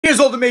Here's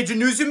all the major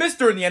news you missed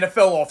during the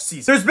NFL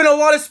offseason. There's been a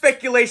lot of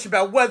speculation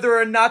about whether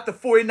or not the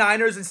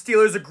 49ers and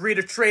Steelers agree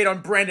to trade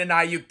on Brandon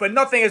Ayuk, but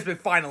nothing has been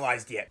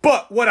finalized yet.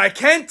 But what I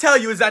can tell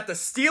you is that the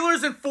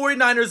Steelers and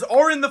 49ers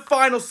are in the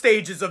final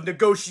stages of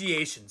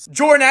negotiations.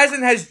 Jordan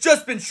Addison has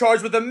just been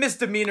charged with a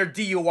misdemeanor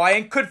DUI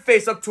and could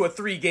face up to a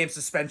 3-game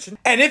suspension.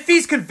 And if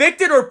he's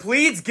convicted or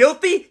pleads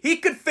guilty, he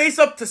could face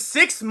up to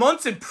 6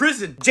 months in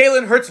prison.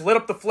 Jalen Hurts lit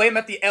up the flame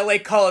at the LA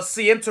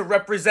Coliseum to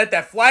represent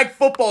that flag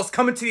football is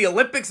coming to the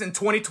Olympics in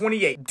 2028.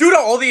 Due to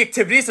all the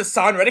activities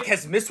Hassan Reddick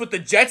has missed with the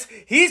Jets,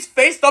 he's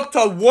faced up to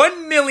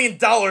 $1 million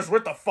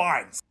worth of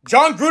fines.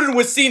 John Gruden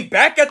was seen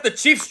back at the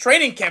Chiefs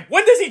training camp.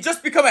 When does he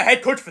just become a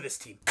head coach for this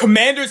team?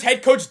 Commanders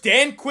head coach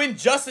Dan Quinn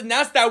just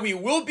announced that we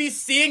will be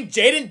seeing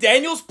Jaden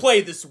Daniels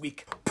play this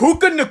week.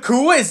 Puka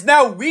Nacua is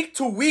now week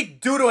to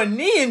week due to a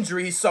knee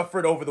injury he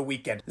suffered over the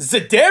weekend.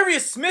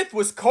 Zadarius Smith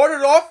was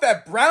carted off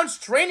at Browns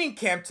training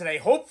camp today.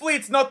 Hopefully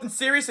it's nothing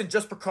serious and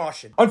just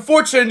precaution.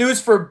 Unfortunate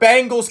news for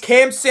Bengals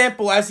Cam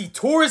Sample as he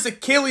tore his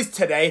Achilles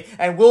today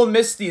and will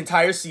miss the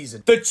entire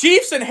season. The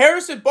Chiefs and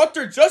Harrison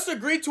Butker just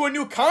agreed to a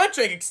new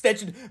contract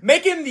extension,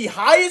 making him the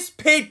highest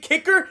paid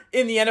kicker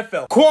in the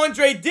NFL.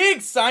 Quandre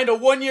Diggs signed a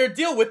 1-year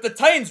deal with the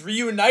Titans,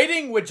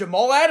 reuniting with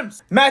Jamal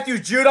Adams. Matthew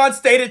Judon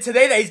stated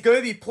today that he's going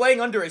to be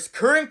playing under his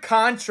current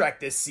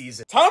contract this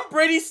season. Tom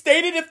Brady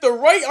stated if the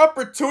right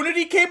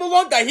opportunity came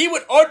along that he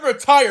would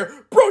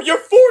unretire. Bro, you're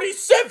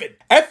 47!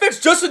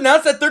 FX just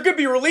announced that they're going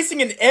to be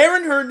releasing an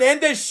Aaron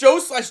Hernandez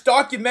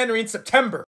show/documentary in September.